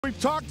We've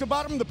talked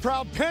about him, the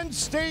proud Penn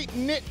State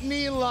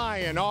Nittany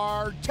Lion.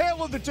 Our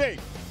tail of the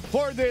tape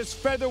for this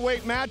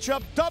featherweight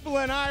matchup,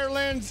 Dublin,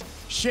 Ireland's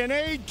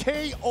Sinead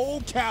K.O.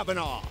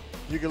 Kavanagh.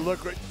 You can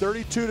look at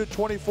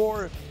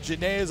 32-24.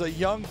 Janay is a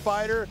young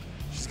fighter.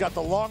 She's got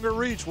the longer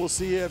reach. We'll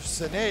see if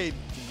Sinead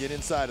can get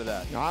inside of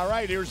that. All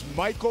right, here's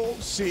Michael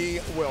C.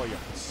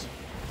 Williams.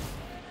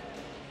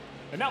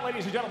 And now,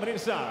 ladies and gentlemen,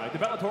 inside the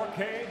Bellator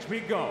cage we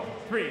go.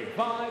 3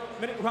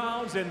 5-minute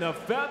rounds in the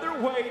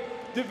featherweight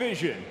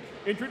division.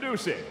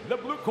 Introducing the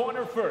blue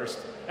corner first.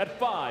 At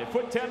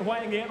 5'10",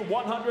 weighing in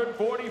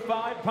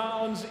 145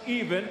 pounds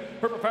even.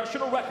 Her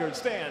professional record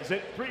stands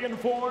at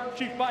 3-4.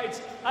 She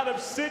fights out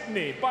of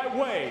Sydney by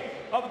way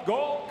of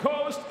Gold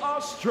Coast,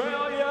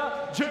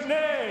 Australia,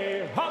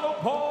 Janay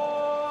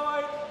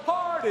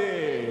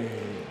Harding.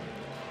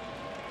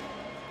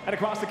 And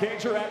across the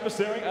cage, her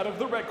adversary out of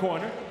the red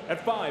corner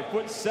at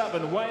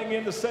 5'7", weighing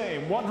in the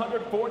same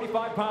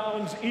 145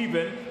 pounds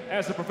even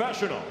as a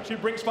professional. She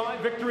brings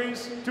 5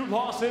 victories, 2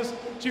 losses.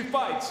 She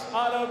fights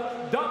out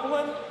of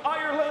Dublin,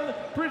 Ireland,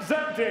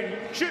 presenting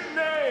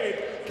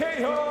Sinead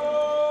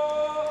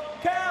K.O.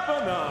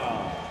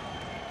 Kavanagh.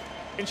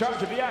 In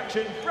charge of the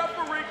action,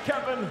 referee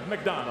Kevin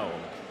McDonald.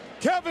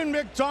 Kevin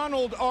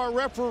McDonald, our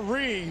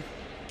referee.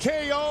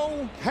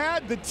 K.O.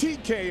 had the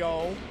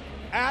TKO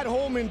at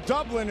home in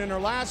Dublin in her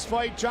last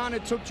fight. John,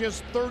 it took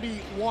just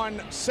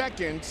 31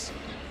 seconds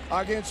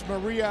against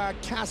Maria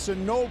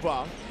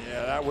Casanova.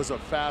 Yeah, that was a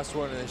fast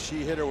one, and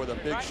she hit her with a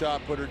big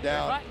shot, put her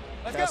down.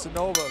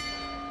 Casanova.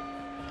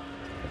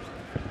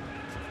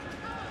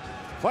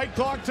 Fight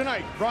clock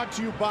tonight brought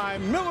to you by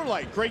Miller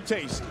Lite. Great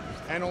taste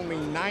and only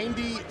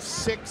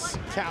 96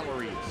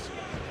 calories.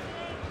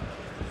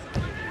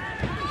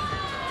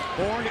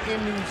 Born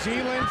in New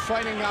Zealand,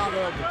 fighting out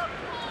of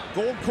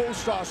Gold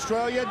Coast,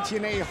 Australia.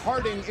 Janay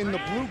Harding in the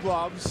blue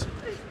gloves.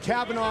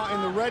 Kavanagh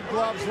in the red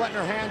gloves, letting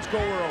her hands go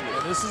early.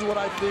 And this is what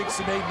I think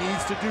Sinead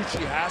needs to do.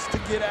 She has to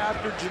get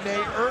after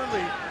Janay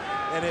early.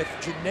 And if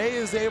Janay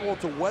is able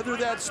to weather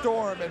that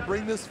storm and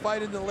bring this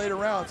fight into the later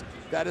rounds,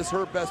 that is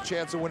her best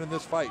chance of winning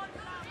this fight.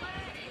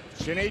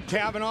 Sinead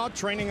Kavanagh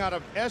training out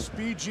of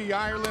SBG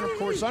Ireland, of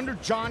course, under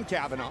John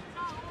Kavanagh.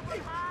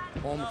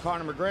 Home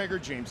Conor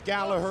McGregor, James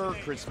Gallagher,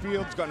 Chris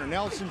Fields, Gunnar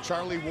Nelson,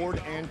 Charlie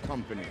Ward, and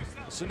company.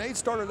 Sinead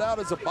started out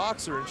as a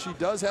boxer, and she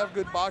does have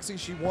good boxing.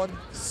 She won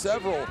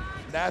several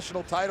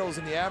national titles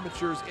in the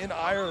amateurs in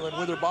Ireland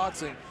with her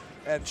boxing,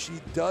 and she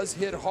does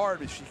hit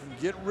hard. If she can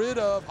get rid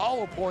of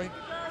hollow point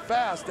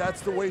fast,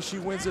 that's the way she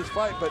wins this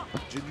fight. But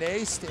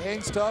Janay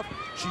hangs tough.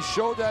 She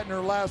showed that in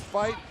her last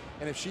fight,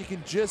 and if she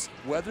can just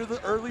weather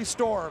the early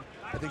storm,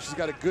 I think she's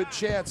got a good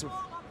chance of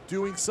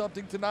doing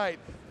something tonight.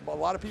 A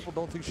lot of people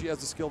don't think she has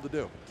the skill to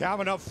do.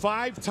 Kavanagh,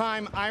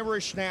 5-time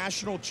Irish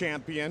national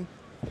champion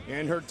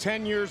in her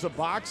 10 years of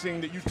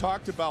boxing that you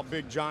talked about,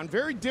 Big John.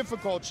 Very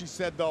difficult, she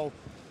said, though,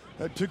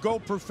 to go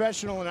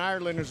professional in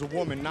Ireland as a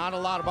woman. Not a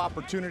lot of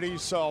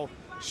opportunities, so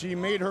she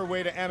made her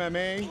way to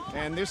MMA,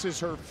 and this is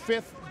her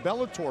 5th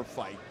Bellator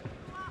fight.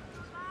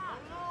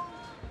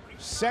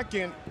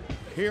 2nd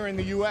here in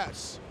the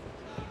U.S.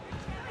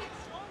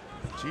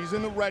 She's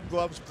in the red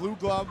gloves, blue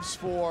gloves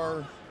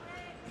for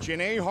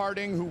Janay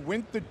Harding, who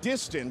went the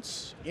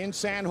distance in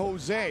San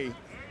Jose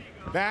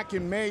back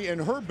in May in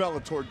her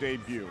Bellator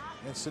debut.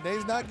 And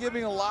Sinead's not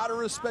giving a lot of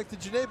respect to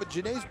Janay, but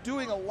Janay's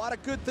doing a lot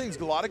of good things,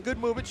 a lot of good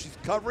movement. She's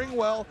covering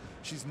well.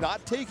 She's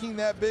not taking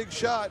that big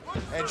shot,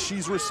 and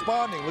she's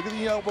responding. Look at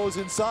the elbows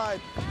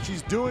inside.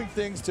 She's doing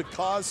things to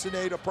cause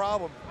Sinead a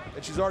problem,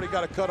 and she's already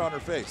got a cut on her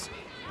face.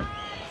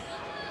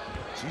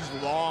 She's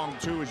long,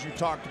 too, as you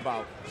talked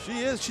about.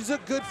 She is. She's a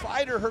good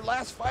fighter. Her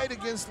last fight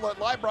against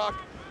Leibrock,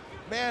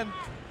 man,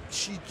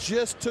 she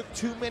just took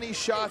too many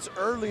shots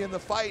early in the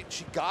fight.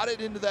 She got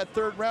it into that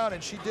 3rd round,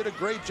 and she did a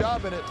great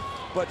job in it,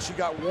 but she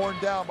got worn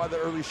down by the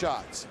early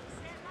shots.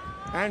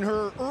 And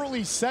her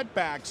early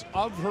setbacks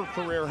of her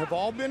career have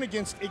all been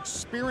against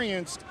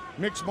experienced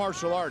mixed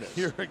martial artists.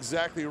 You're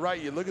exactly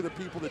right. You look at the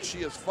people that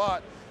she has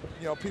fought,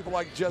 you know, people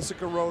like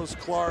Jessica Rose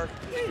Clark,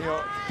 you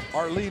know,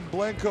 Arlene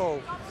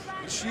Blenko.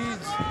 She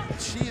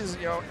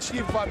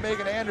fought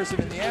Megan Anderson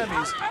in the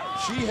Emmys.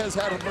 She has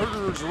had a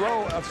murderer's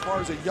row as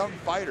far as a young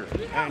fighter.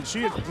 And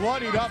she has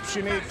bloodied up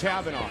Sinead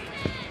Kavanagh.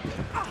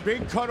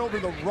 Big cut over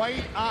the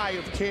right eye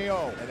of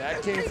KO. And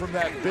that came from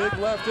that big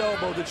left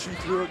elbow that she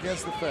threw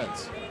against the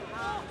fence.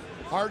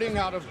 Harding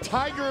out of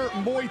Tiger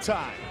Muay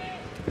Thai.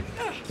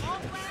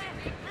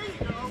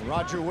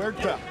 Roger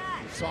Huerta,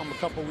 we saw him a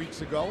couple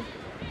weeks ago,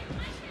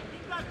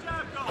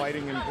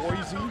 fighting in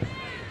Boise.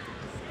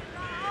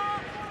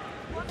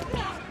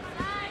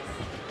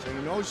 So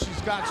you know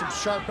she's got some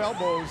sharp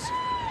elbows,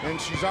 and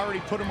she's already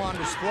put them on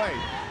display.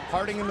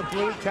 Harding in the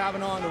blue,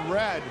 Kavanagh in the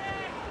red,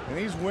 and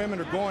these women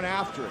are going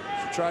after it.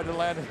 She tried to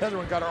land another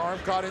one, got her arm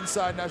caught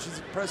inside. Now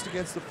she's pressed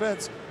against the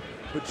fence.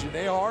 But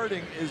Janay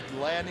Harding is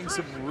landing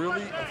some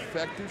really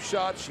effective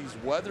shots. She's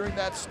weathering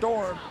that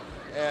storm,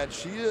 and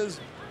she's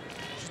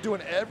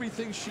doing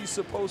everything she's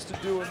supposed to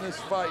do in this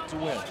fight to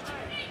win.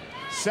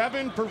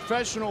 7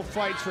 professional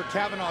fights for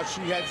Kavanagh.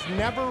 She has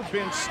never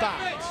been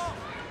stopped.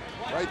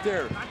 Right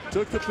there.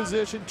 Took the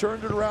position,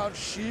 turned it around.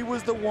 She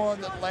was the one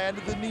that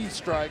landed the knee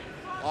strike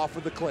off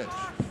of the clinch.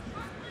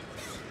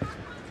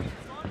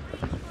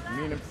 I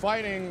mean, in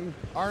fighting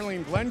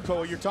Arlene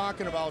Blencoe, you're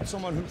talking about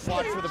someone who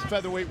fought for the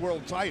featherweight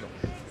world title.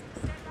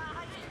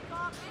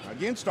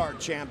 Against our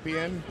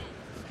champion,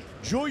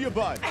 Julia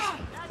Budd.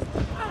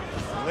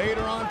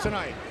 Later on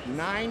tonight,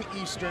 9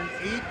 Eastern,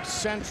 8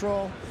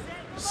 Central,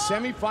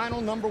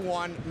 semifinal number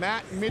 1,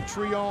 Matt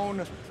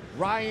Mitrione,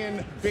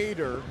 Ryan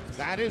Bader.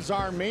 That is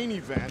our main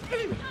event.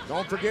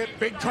 Don't forget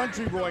Big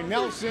Country Roy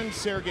Nelson,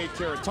 Sergey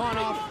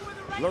Karatanov,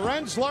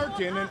 Lorenz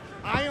Larkin, and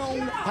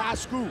Ion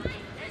Pascu.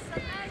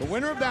 The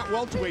winner of that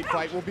welterweight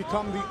fight will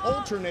become the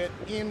alternate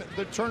in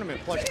the tournament,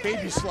 plus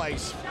Baby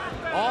Slice,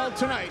 all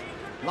tonight,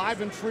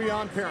 live and free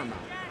on Paramount.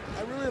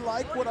 I really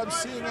like what I'm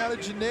seeing out of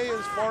Janay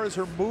as far as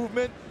her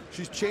movement.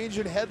 She's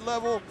changing head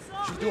level.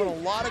 She's doing a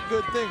lot of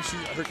good things.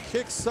 Her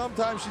kicks,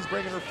 sometimes she's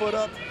bringing her foot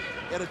up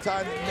at a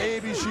time that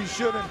maybe she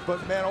shouldn't,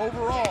 but man,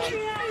 overall,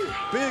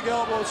 big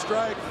elbow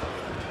strike,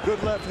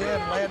 good left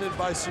hand landed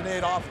by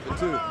Sinead off of it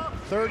too.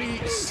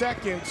 30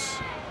 seconds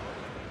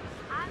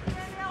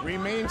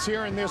remains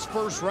here in this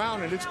first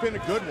round, and it's been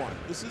a good one.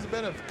 This has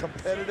been a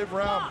competitive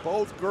round.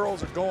 Both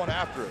girls are going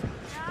after it.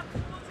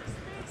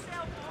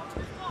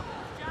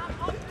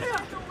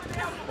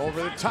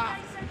 Over the top.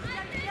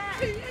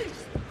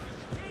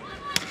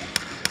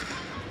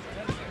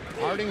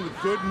 Harding with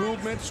good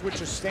movement,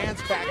 switches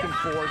stance back and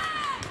forth.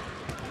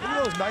 Look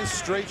at those nice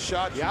straight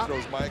shots she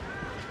throws, Mike.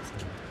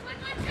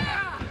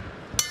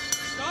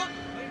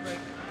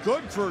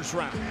 Good first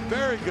round.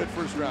 Very good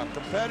first round.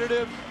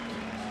 Competitive.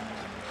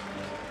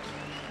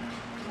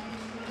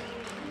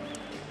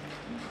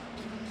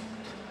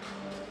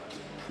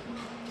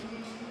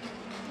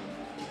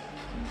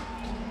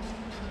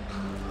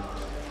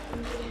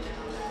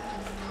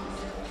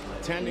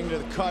 Tending to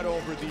the cut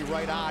over the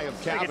right eye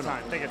of Kavanagh. Take your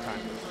time, take your time.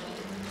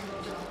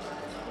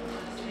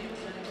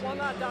 One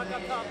not dog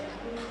up top.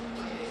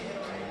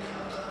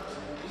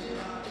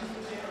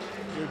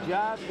 Your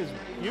jab is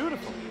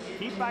beautiful.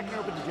 Keep backing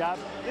her with the jab.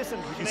 Listen,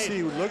 You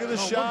see, look at the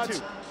shots.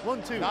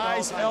 1, 2.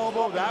 Nice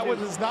elbow. That one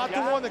is not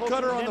the one that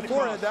cut her on the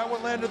forehead. That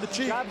one landed the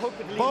cheek.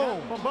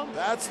 Boom.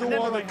 That's the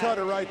one that cut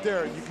her right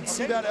there. You can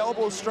see that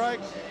elbow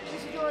strike.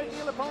 This is your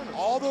ideal opponent.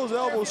 All those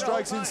elbow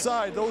strikes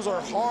inside, those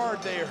are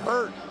hard. They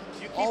hurt.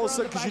 All of a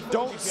sudden, because you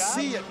don't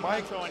see it,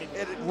 Mike.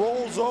 It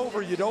rolls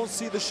over. You don't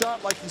see the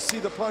shot like you see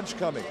the punch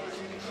coming.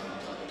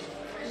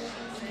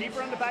 Keep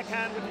her on the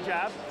backhand with the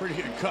jab. Pretty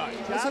good cut.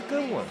 That's a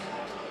good one.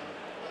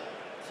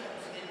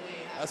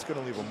 That's going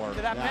to leave a mark.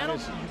 To that panel?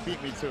 You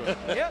beat me to it.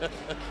 Yep.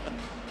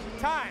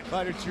 Time.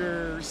 But it's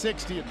your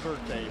 60th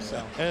birthday,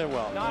 so.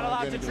 Well, Not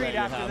allowed to treat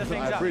after the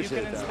thing's I up. You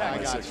appreciate can that. inspect.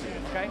 I got you.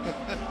 Okay?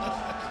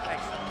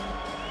 Thanks.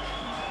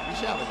 You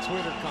should have a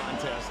Twitter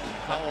contest.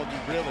 How old you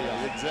really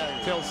are. Exactly.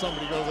 Until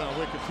somebody goes on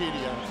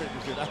Wikipedia and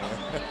figures it out.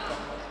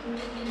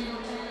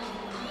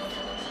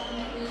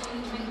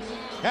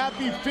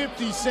 Happy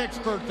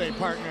 56th birthday,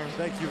 partner.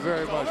 Thank you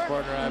very much,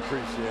 partner. I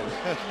appreciate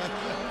it.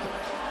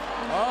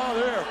 Oh,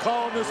 they're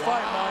calling this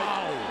fight,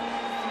 Mike.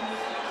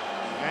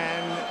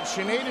 And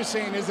Sinead is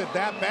saying, is it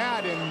that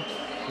bad? And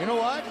you know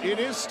what? It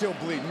is still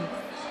bleeding.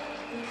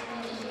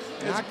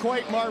 Not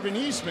quite Marvin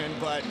Eastman,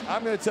 but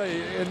I'm going to tell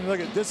you, and look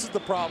at this is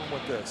the problem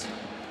with this.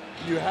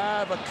 You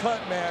have a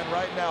cut man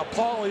right now.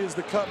 Paulie is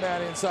the cut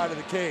man inside of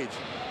the cage.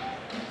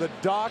 The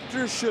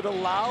doctor should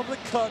allow the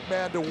cut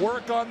man to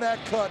work on that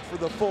cut for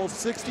the full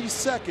 60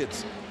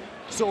 seconds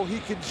so he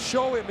can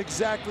show him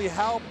exactly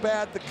how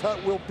bad the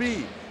cut will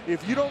be.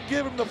 If you don't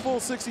give him the full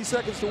 60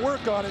 seconds to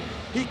work on it,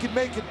 he can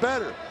make it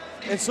better.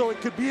 And so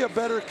it could be a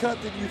better cut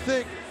than you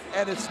think,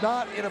 and it's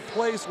not in a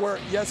place where,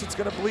 yes, it's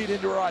going to bleed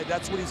into her eye.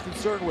 That's what he's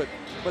concerned with.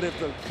 But if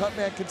the cut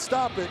man can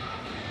stop it,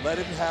 let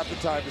him have the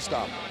time to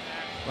stop it.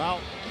 well,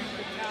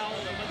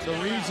 the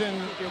reason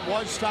it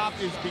was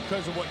stopped is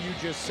because of what you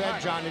just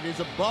said, John. It is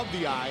above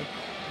the eye,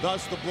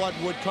 thus the blood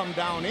would come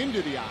down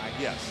into the eye.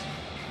 Yes.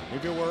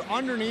 If it were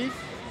underneath,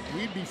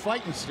 we'd be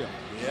fighting still.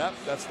 Yep,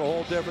 that's the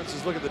whole difference.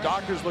 Is look at the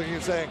doctors looking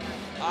and saying,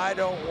 I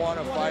don't want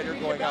a fighter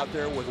going out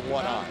there with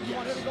one eye. You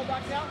want her to go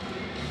back down?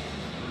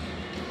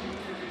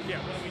 Yeah,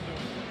 what are we doing?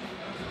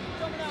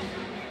 Coming out.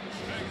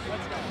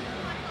 Let's go.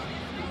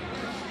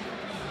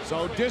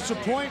 So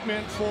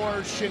disappointment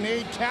for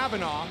Sinead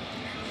Kavanagh.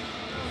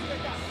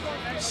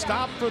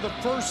 Stopped for the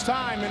first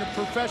time in a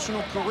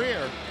professional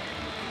career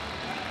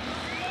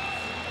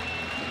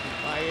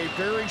by a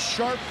very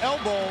sharp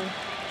elbow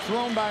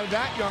thrown by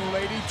that young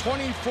lady,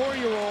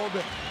 24-year-old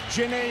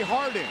Janay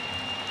Harding.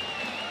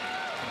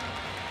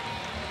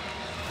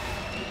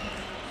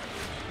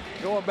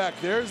 Going back,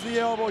 there's the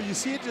elbow. You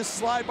see it just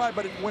slide by,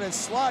 but when it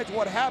slides,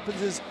 what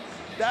happens is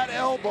that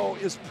elbow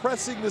is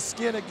pressing the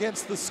skin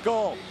against the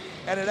skull,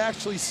 and it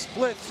actually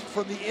splits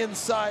from the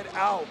inside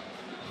out.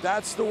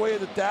 That's the way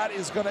that that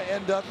is going to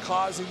end up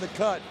causing the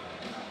cut.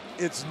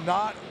 It's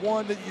not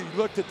one that you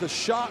looked at the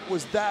shot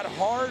was that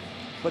hard,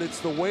 but it's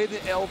the way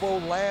the elbow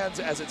lands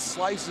as it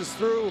slices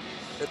through.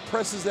 It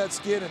presses that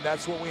skin, and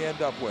that's what we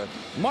end up with.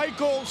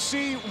 Michael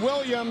C.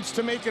 Williams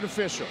to make it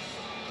official.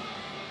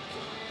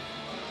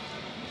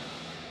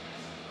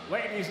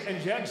 Ladies and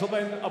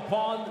gentlemen,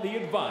 upon the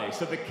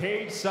advice of the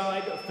cage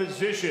side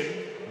physician,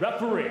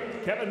 referee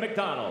Kevin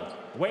McDonald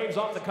waves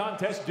off the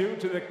contest due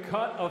to the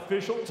cut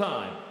official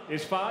time.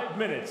 Is 5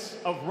 minutes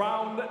of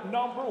round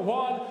number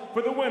 1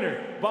 for the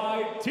winner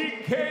by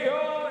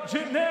TKO,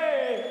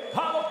 Janay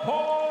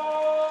Harding.